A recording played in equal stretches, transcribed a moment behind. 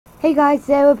Hey guys,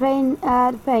 today we're playing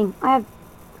the thing. I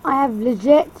have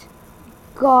legit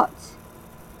got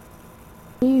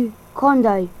a new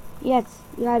condo. Yes,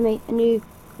 you heard me, a new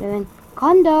living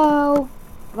condo.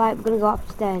 Right, we're gonna go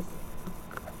upstairs.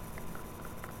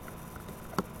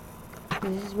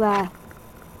 This is where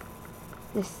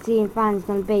the ceiling fan is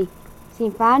gonna be.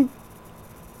 Ceiling fan.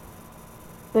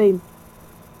 Boom.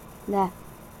 There.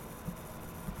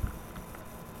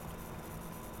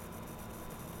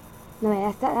 No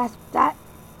wait, that's that.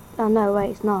 Oh no,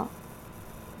 wait, it's not.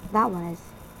 That one is.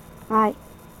 Right.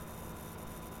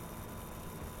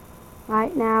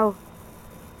 Right now.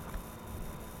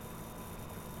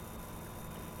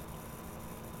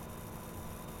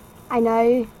 I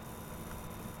know.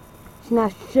 So now I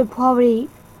should probably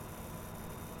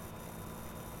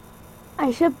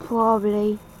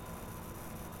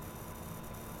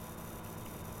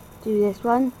do this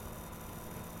one.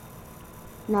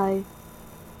 No.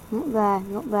 Not there,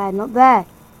 not there, not there.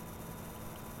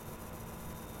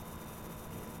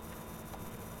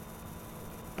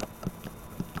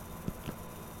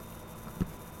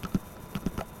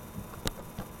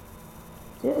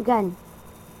 Do it again.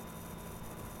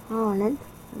 Oh, and then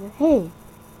over here.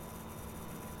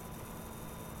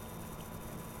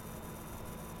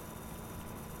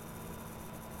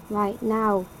 Right,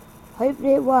 now,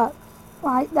 hopefully it works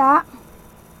like that.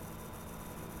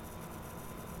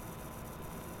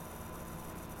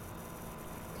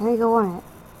 Can I go on it?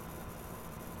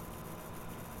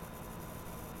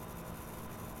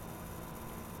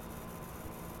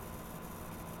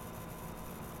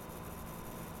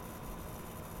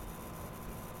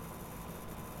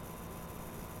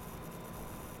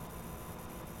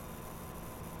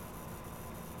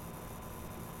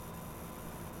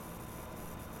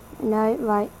 No,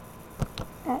 right.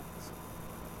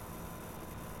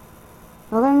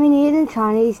 We're going to be needing a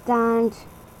Chinese stand.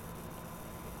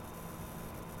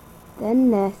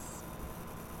 Then this.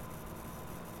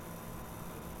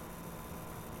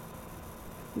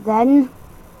 Then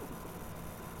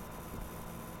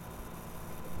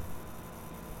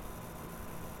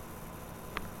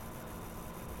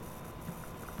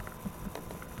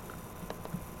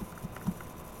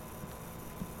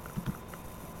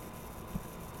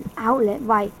outlet,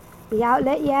 right. The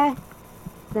outlet, yeah,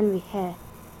 it's going to be here.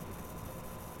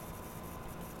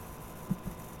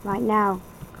 Right now.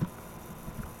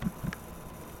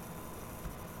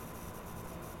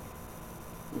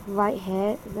 Right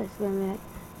here, that's going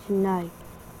to no.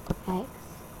 X.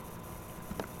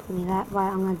 Give me that.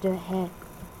 Right, I'm going to do it here.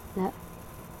 Look.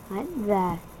 Right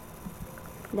there.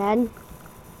 Then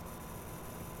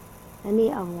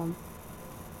the other one.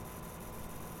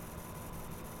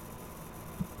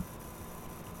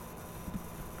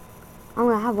 I'm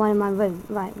going to have one in my room.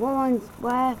 Right, what one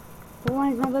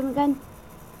is my room again?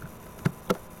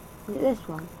 Is it this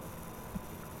one?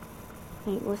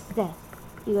 Wait, what's this?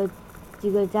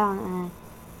 You go down and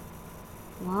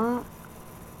what?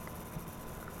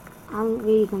 I'm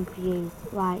really confused.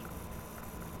 Right.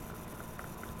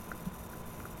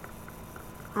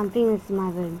 I'm thinking this is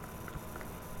my room.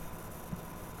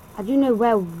 I do know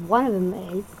where one of them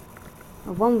is.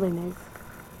 Or one room is.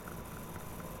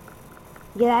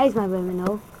 Yeah, that is my room and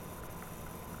all.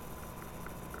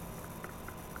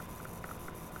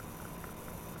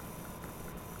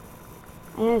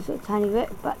 I know it's got a tiny bit,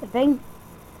 but the thing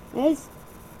is,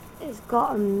 it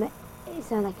sounds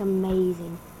like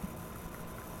amazing.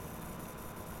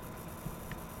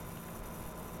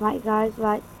 Right guys,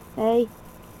 right, hey,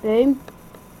 boom.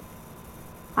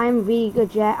 I'm really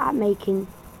good at making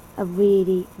a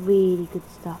really good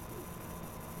stuff.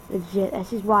 Legit,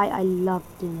 this is why I love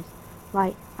doing this.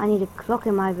 Right, I need a clock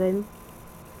in my room.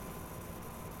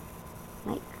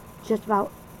 Like, just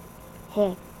about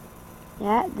here.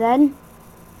 Yeah, then.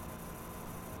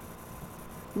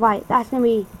 Right, that's going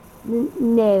to be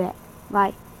near it.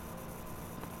 Right.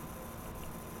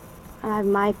 I have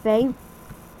my thing.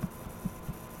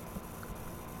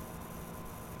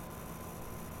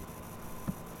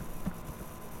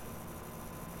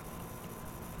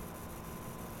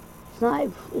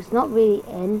 It's not really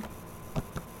in.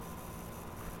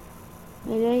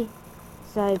 Really.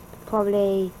 So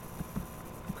probably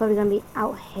going to be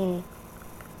out here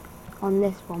on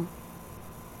this one.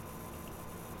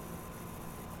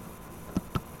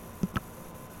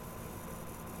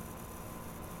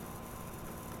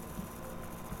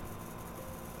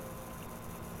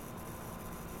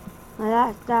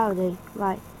 Now that'll do.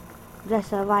 Right.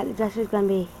 Dresser, right, the dresser's going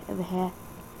to be over here.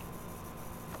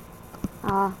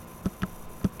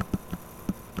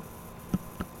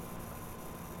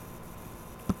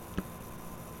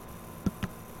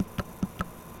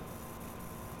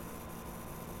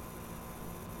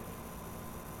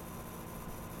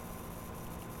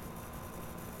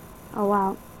 Oh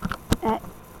wow.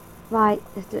 Right,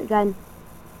 let's do it again.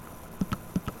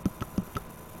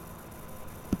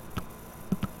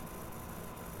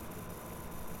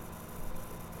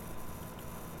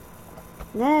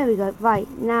 There we go. Right,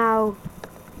 now.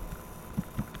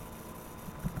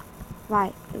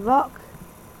 Right, a rock.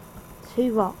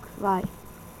 2 rocks. Right.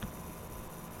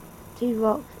 2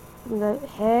 rocks. I'm going to go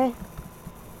here.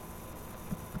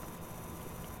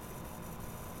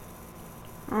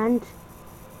 And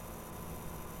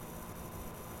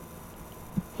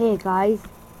here, guys.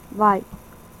 Right.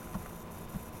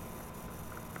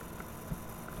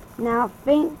 Now, I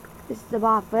think this is the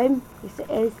bathroom. Yes, it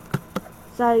is.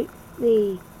 So,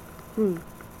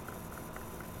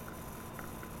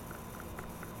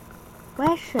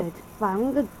 where should... Right, I'm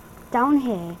going to go down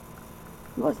here.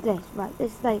 What's this? Right,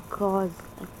 this is like cause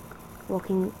a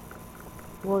walking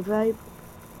wardrobe.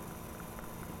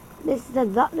 This is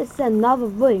another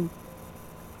room.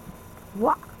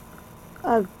 What?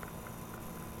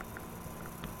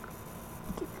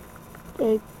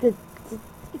 Excuse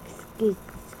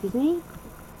me?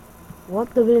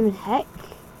 What the blooming heck?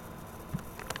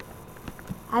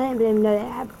 I didn't even know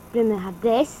that blooming had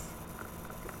this.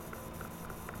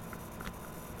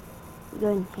 Go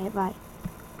in here, right.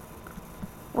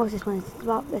 What's this one?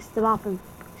 This is the bathroom.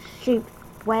 Shoot,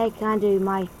 where can I do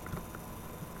my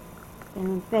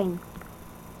thing?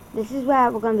 This is where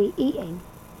we're going to be eating.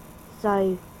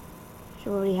 So,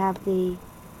 should already have the...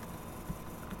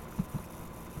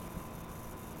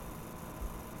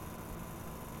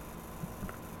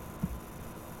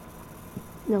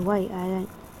 No, wait, I don't.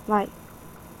 Right.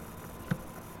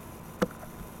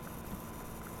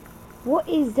 What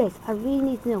is this? I really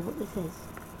need to know what this is.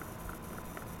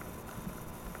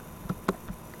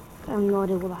 I have no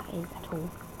idea what that is at all.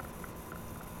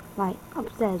 Right,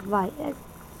 upstairs, right, let's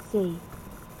see.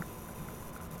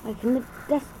 Like, can the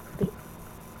desk be...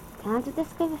 Can I have the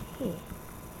desk over here?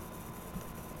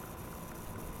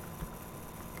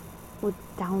 Or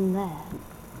down there?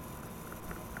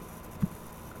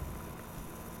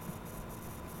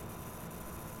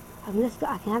 I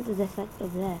can have the desk like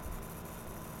over there.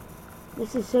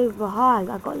 This is super hard.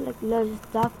 I've got like loads of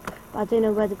stuff, but I don't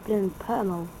know where to put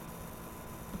them all.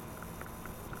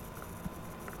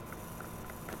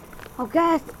 I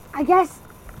guess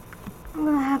I'm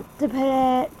gonna have to put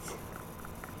it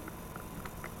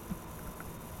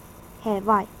here,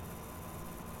 right.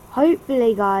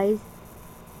 Hopefully, guys,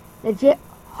 legit,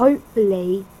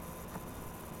 hopefully,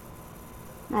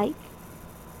 like,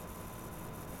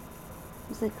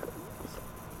 it's like this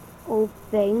old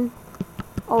thing.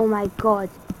 Oh my god,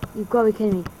 you've got to be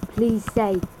kidding me. Please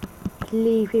say,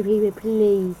 please.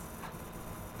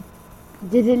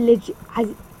 Did it legit,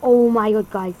 oh my god,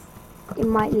 guys. It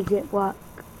might legit work.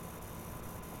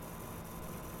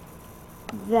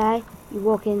 There, you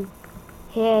walk in.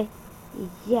 Here,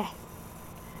 yes.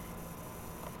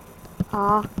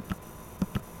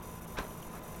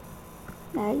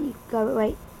 There you go,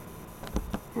 wait.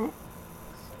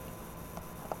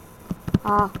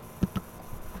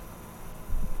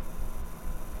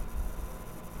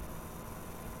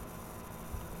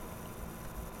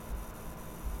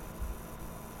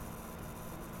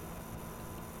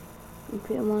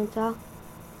 Computer monitor.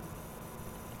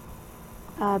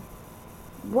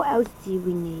 What else do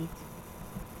we need?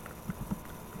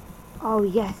 Oh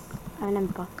yes, I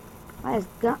remember. I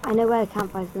know where the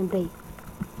campfire is going to be.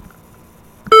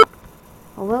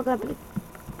 Oh, we're going to put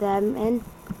them in.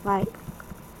 Right.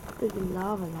 Big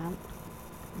lava lamp.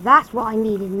 That's what I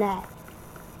need in there.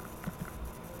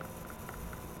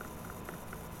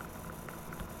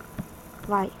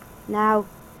 Right. Now.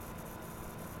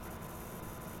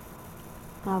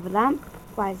 Lava lamp.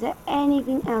 Right. Is there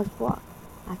anything else what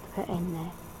I have to put in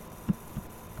there?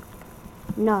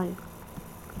 No.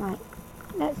 Right.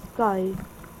 Let's go.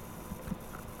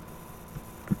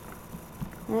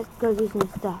 Let's go do some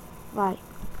stuff. Right.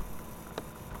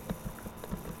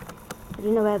 I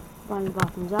don't know where one of the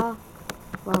bathrooms are.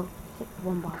 Well, except for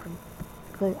one bathroom.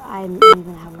 Because I'm only going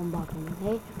to have one bathroom in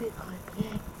here. Because,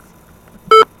 yes.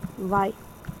 Right.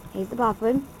 Here's the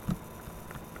bathroom.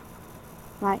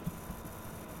 Right.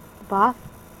 The bath.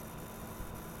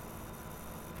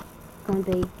 It's going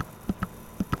to be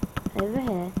over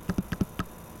here.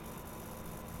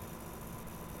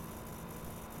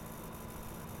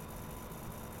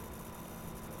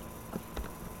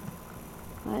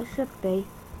 Where it should be.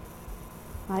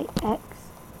 Right, X.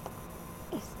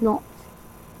 It's not.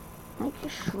 Like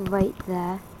just right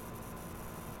there.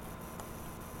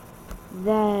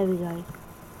 There we go.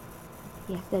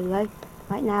 Yes, there we go.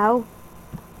 Right now.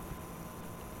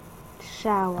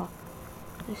 Shower.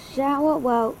 The shower,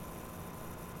 well.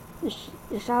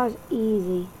 The shower's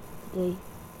easy to do.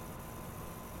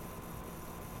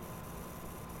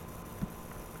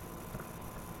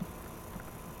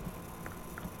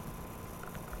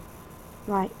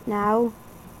 Right, now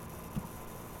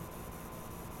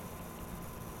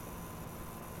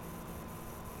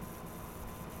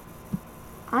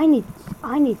I need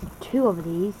 2 of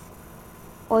these.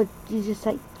 Or you just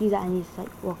like do that and you just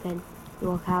like walk in,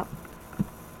 walk out.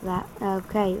 That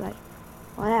okay, right.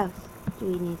 What else do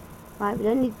we need? Right, we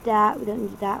don't need that, we don't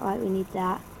need that, right, we need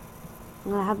that.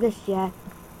 I'm gonna have this, yeah.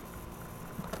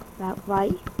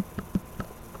 Right.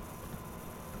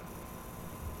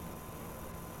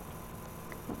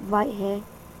 Right here.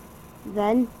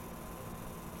 Then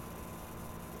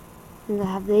I'm gonna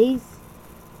have these.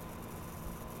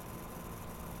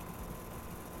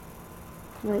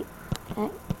 Wait,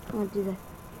 I'm gonna do this.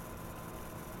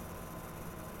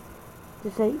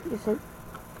 Just like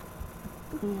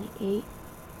 8.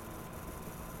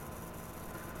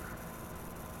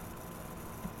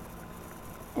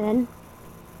 And then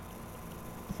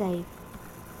save.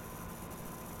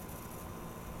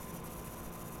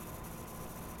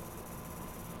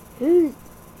 Who's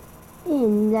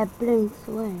in the blue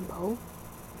swimming pool?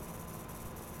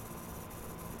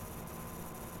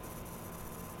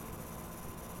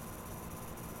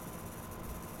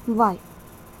 Right.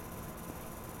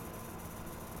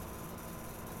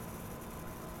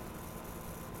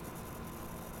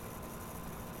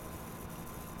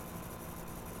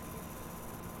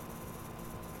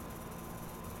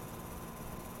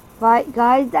 Right,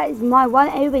 guys, that is my one.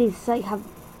 Everybody's like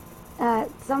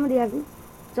somebody hasn't,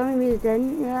 somebody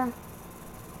didn't, yeah.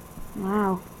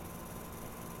 Wow.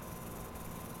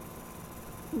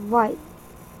 Right.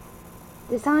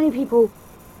 There's so many people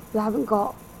who haven't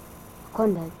got a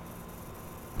condo.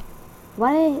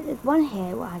 There's one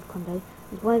here what has condo.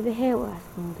 There's one over here what has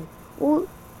condo.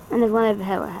 And there's one over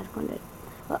here what has condo.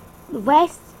 But the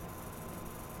rest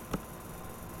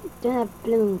don't have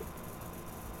blooming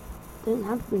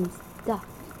stuff.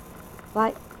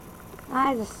 Right.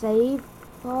 That is a save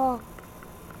for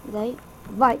today.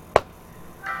 Right.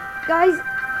 Guys,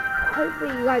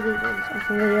 hopefully you guys enjoyed this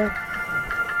awesome video.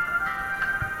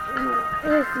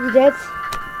 If you did,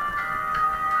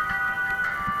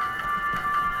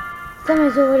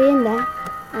 someone's already in there,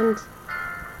 and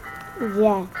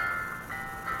yeah,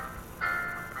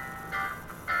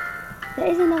 there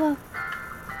is another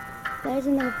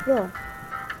floor,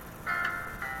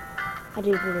 I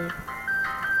do believe.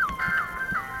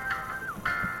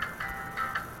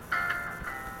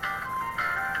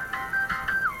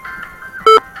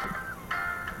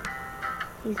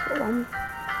 He's got one.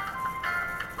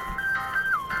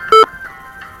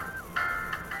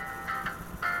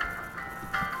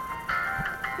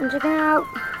 I'm checking it out.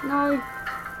 No.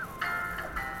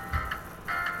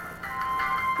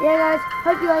 Yeah, guys.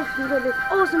 Hope you guys enjoyed this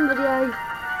awesome video.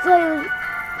 So,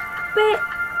 bit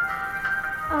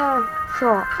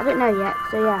short. I don't know yet.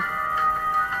 So yeah.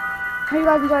 Hope you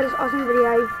guys enjoyed this awesome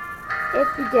video. If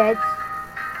you did,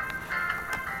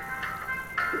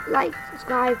 like,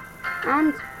 subscribe,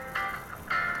 and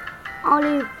I'll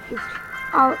leave this.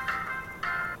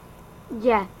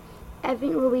 Yeah,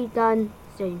 everything will be done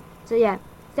soon. So yeah.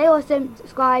 Stay awesome,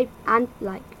 subscribe, and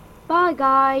like. Bye,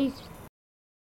 guys.